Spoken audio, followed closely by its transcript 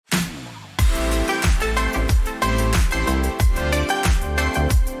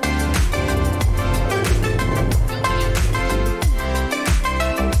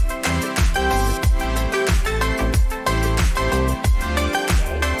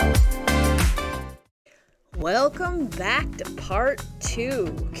Welcome back to part 2.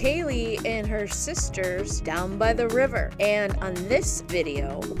 Kaylee and her sisters down by the river. And on this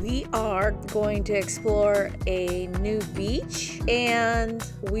video, we are going to explore a new beach and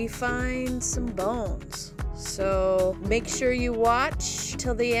we find some bones. So make sure you watch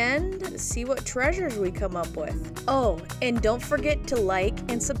till the end to see what treasures we come up with. Oh, and don't forget to like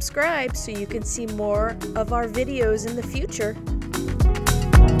and subscribe so you can see more of our videos in the future.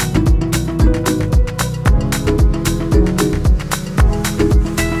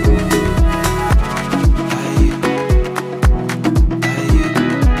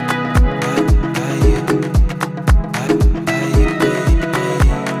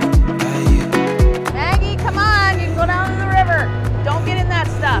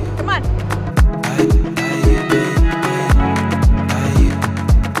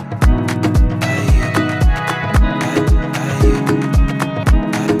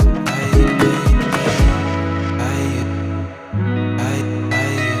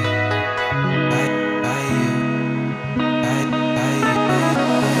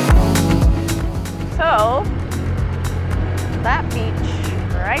 That beach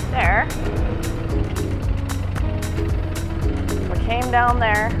right there. We came down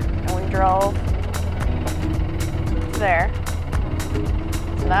there and we drove there.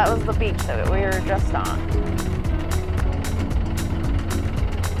 So that was the beach that we were just on.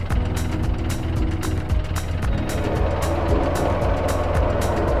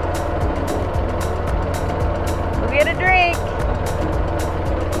 We'll get a drink.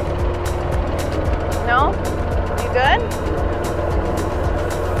 No? You good?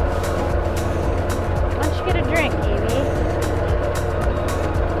 Get a drink, Evie.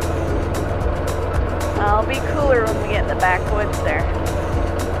 I'll be cooler when we get in the backwoods there.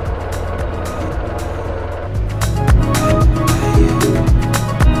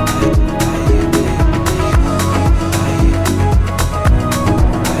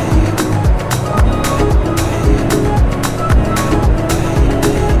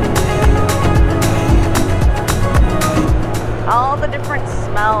 All the different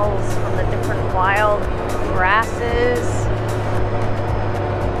smells from the different wild grasses,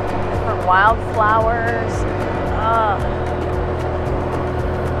 different wildflowers. Oh,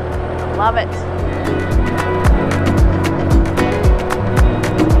 I love it.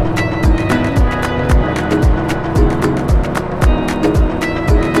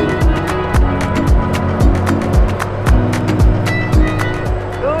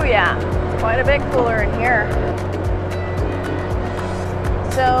 Oh yeah, it's quite a bit cooler in here.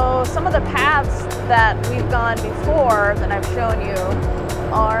 So some of the paths that we've gone before that I've shown you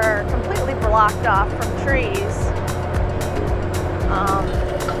are completely blocked off from trees.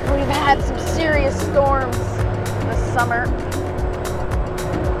 We've had some serious storms this summer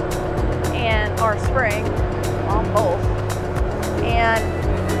or spring, well, both, and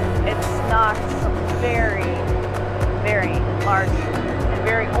it's knocked some very, very large and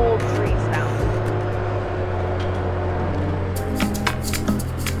very old trees down.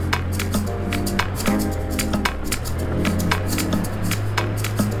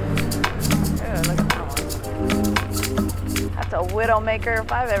 Widowmaker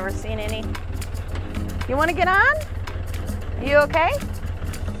if I've ever seen any. You want to get on? Are you okay?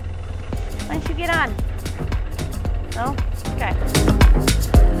 Why don't you get on? No? Okay.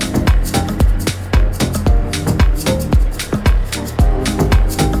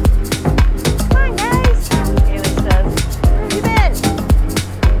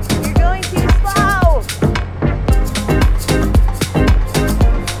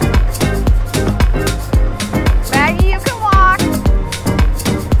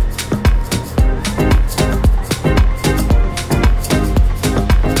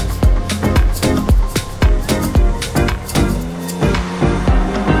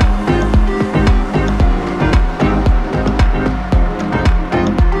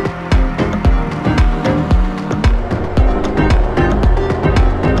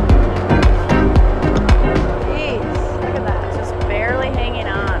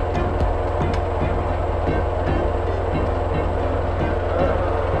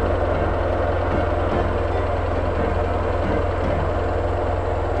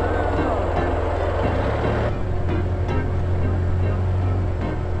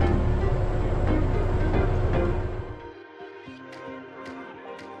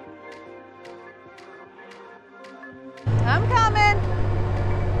 I'm coming.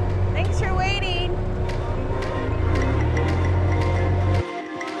 Thanks for waiting.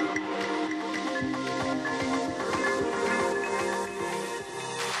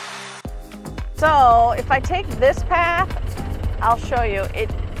 So if I take this path, I'll show you.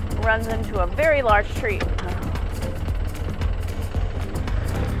 runs into a very large tree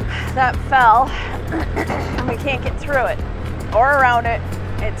that fell. And we can't get through it or around it.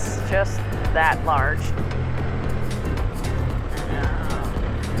 It's just that large.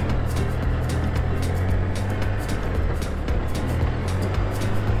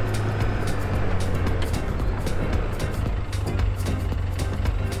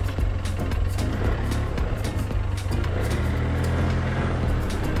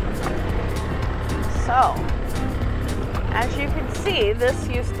 So, as you can see, this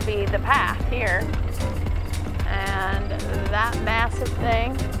used to be the path here. And that massive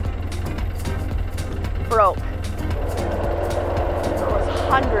thing broke. It was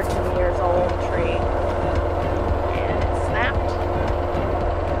hundreds of years old tree. And it snapped.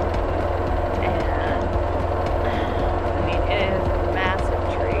 And, I mean, it is a massive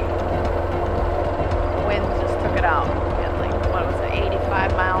tree. The wind just took it out. We had like, what was it,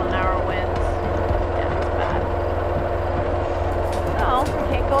 85-mile-an-hour winds. Yeah, it's bad. So, we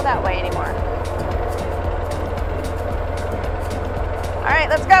can't go that way anymore. All right,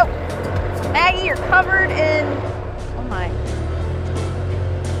 let's go. Maggie, you're covered in, oh my.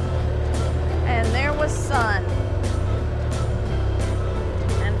 And there was sun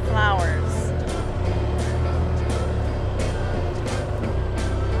and flowers.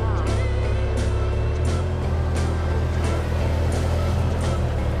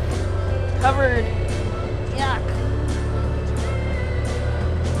 Covered, yuck.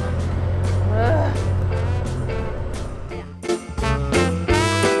 Ugh.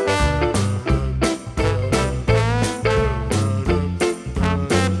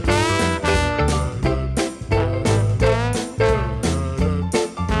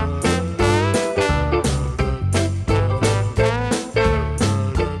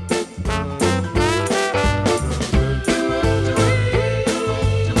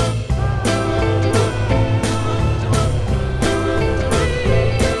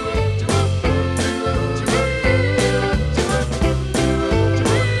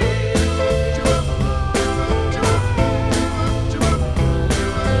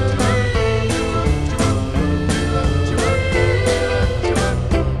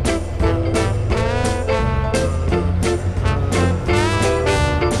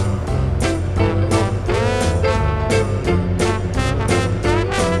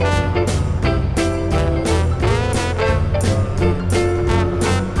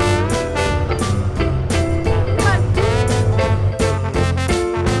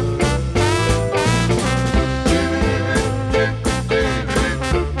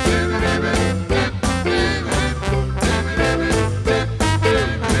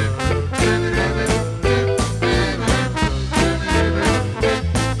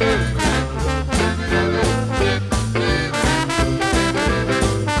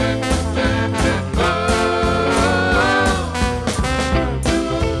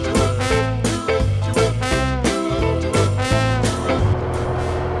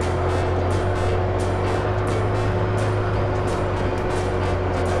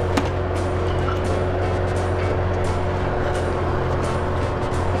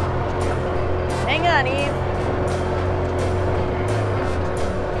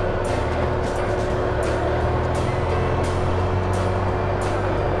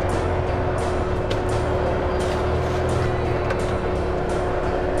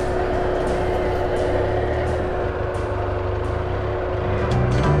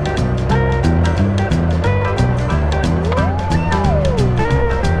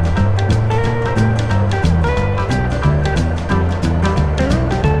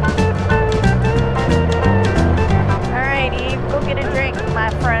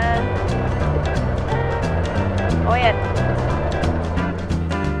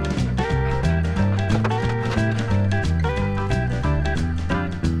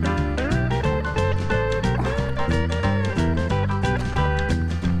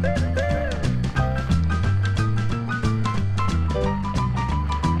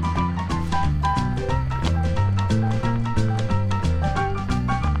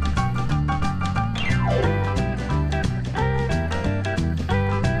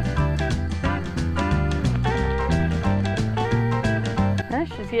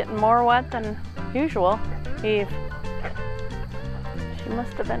 Getting more wet than usual. Eve. She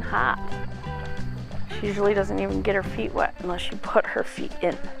must have been hot. She usually doesn't even get her feet wet unless you put her feet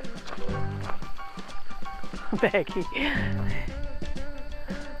in. Maggie.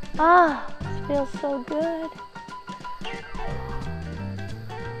 Ah, this feels so good.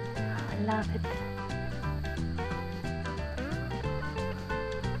 I love it.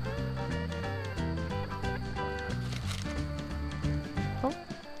 Oh,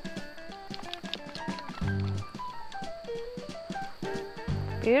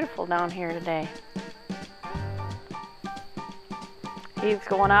 Beautiful down here today. Eve's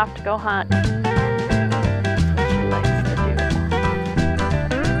going off to go hunt. That's what she likes to do.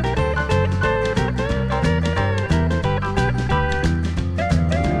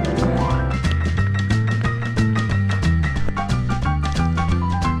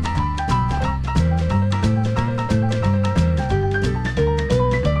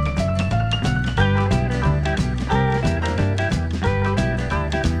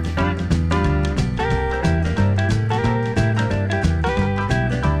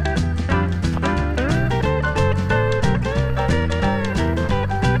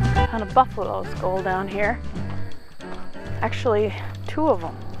 Buffalo skull down here. Actually, 2 of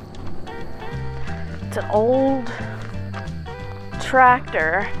them. It's an old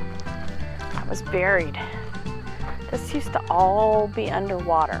tractor that was buried. This used to all be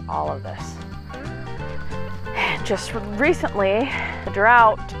underwater, all of this. And just recently, the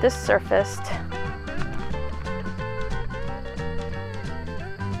drought, this surfaced.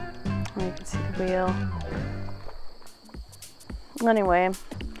 You can see the wheel. Anyway,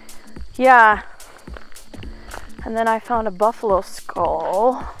 yeah, and then I found a buffalo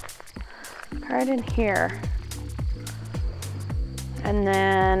skull right in here. And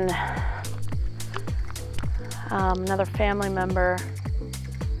then another family member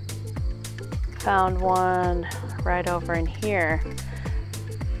found one right over in here.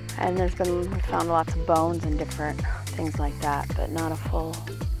 And we found lots of bones and different things like that, but not a full,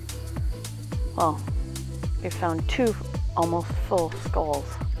 well, we found 2 almost full skulls.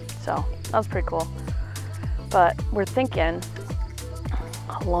 So that was pretty cool. But we're thinking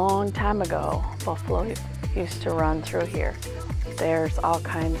a long time ago, buffalo used to run through here. There's all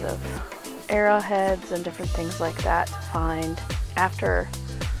kinds of arrowheads and different things like that to find. After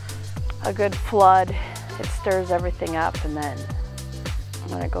a good flood, it stirs everything up, and then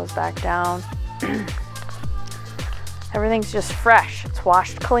when it goes back down, everything's just fresh. It's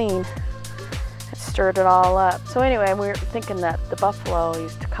washed clean. Stirred it all up. So anyway, we were thinking that the buffalo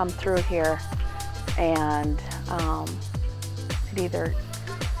used to come through here, and it either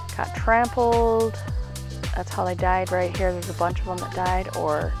got trampled, that's how they died right here, there's a bunch of them that died,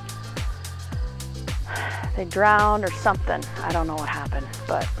 or they drowned or something. I don't know what happened,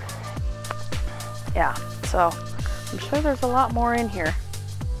 but yeah, so I'm sure there's a lot more in here.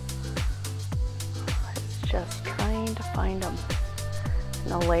 It's just trying to find them.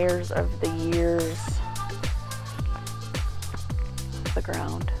 The layers of the years of the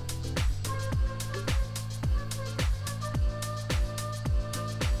ground.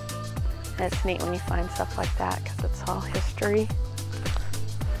 And it's neat when you find stuff like that because it's all history.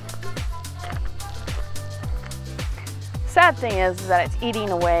 Sad thing is that it's eating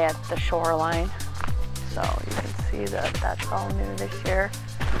away at the shoreline. So you can see that that's all new this year.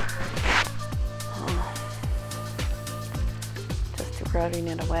 Eroding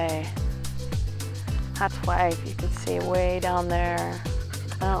it away. That's why, if you can see way down there,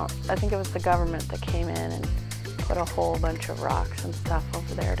 I think it was the government that came in and put a whole bunch of rocks and stuff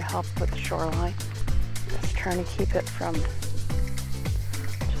over there to help with the shoreline. Just trying to keep it from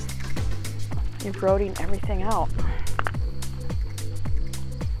just eroding everything out.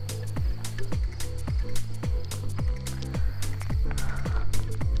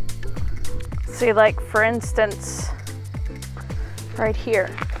 See, like for instance, right here.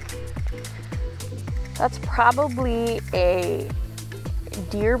 That's probably a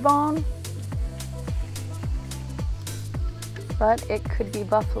deer bone, but it could be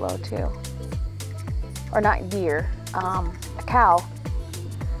buffalo too. Or not deer, a cow.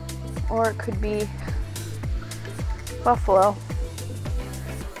 Or it could be buffalo.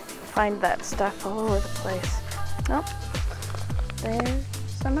 Find that stuff all over the place. Oh, there's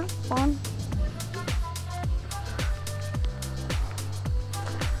another one.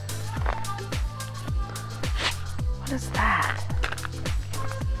 What is that?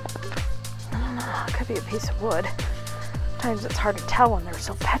 I don't know, it could be a piece of wood. Sometimes it's hard to tell when they're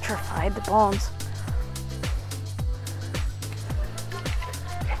so petrified, the bones.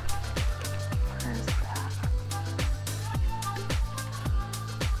 What is that?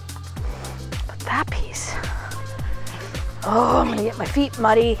 But that piece. Oh, I'm gonna get my feet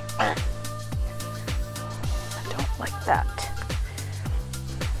muddy. I don't like that.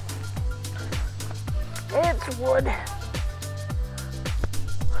 It's wood.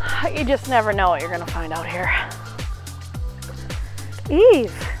 You just never know what you're gonna find out here.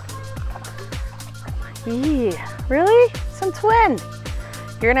 Eve. Really? Since when?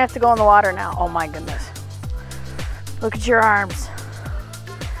 You're gonna have to go in the water now. Oh my goodness. Look at your arms.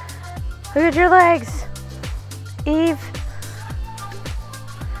 Look at your legs. Eve.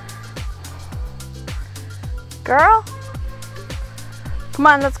 Girl, come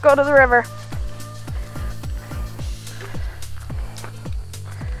on, let's go to the river.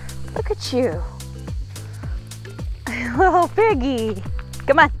 Look at you. Little piggy.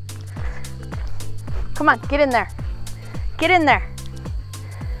 Come on. Come on, get in there. Get in there.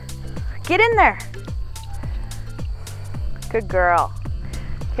 Get in there. Good girl.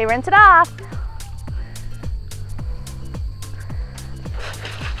 Okay, rinse it off.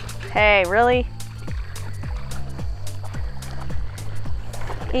 Hey, really?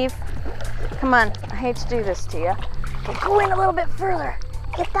 Eve, come on. I hate to do this to you. Okay, go in a little bit further.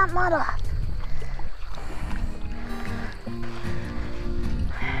 Get that mud off.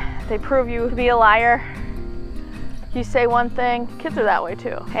 They prove you to be a liar. You say one thing, kids are that way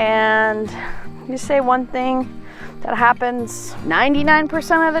too. And you say one thing that happens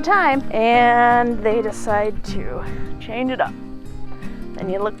 99% of the time, and they decide to change it up. Then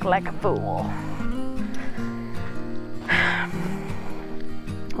you look like a fool.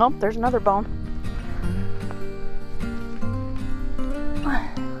 Oh, there's another bone.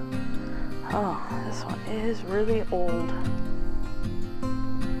 Oh, this one is really old.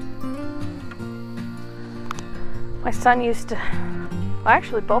 My son used to, well,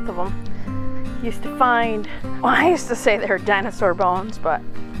 actually both of them used to find, well, I used to say they were dinosaur bones, but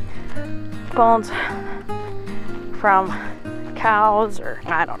bones from cows or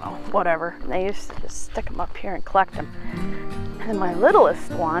I don't know, whatever. And they used to just stick them up here and collect them. And my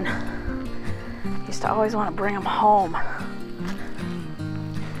littlest one used to always want to bring them home.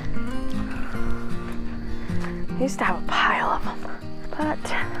 I used to have a pile of them,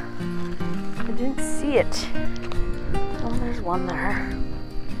 but I didn't see it. Oh, there's one there.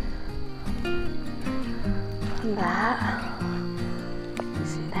 And that. You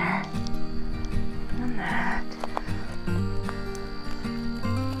see there. And that.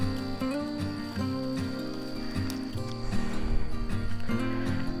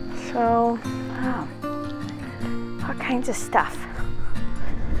 So, all kinds of stuff.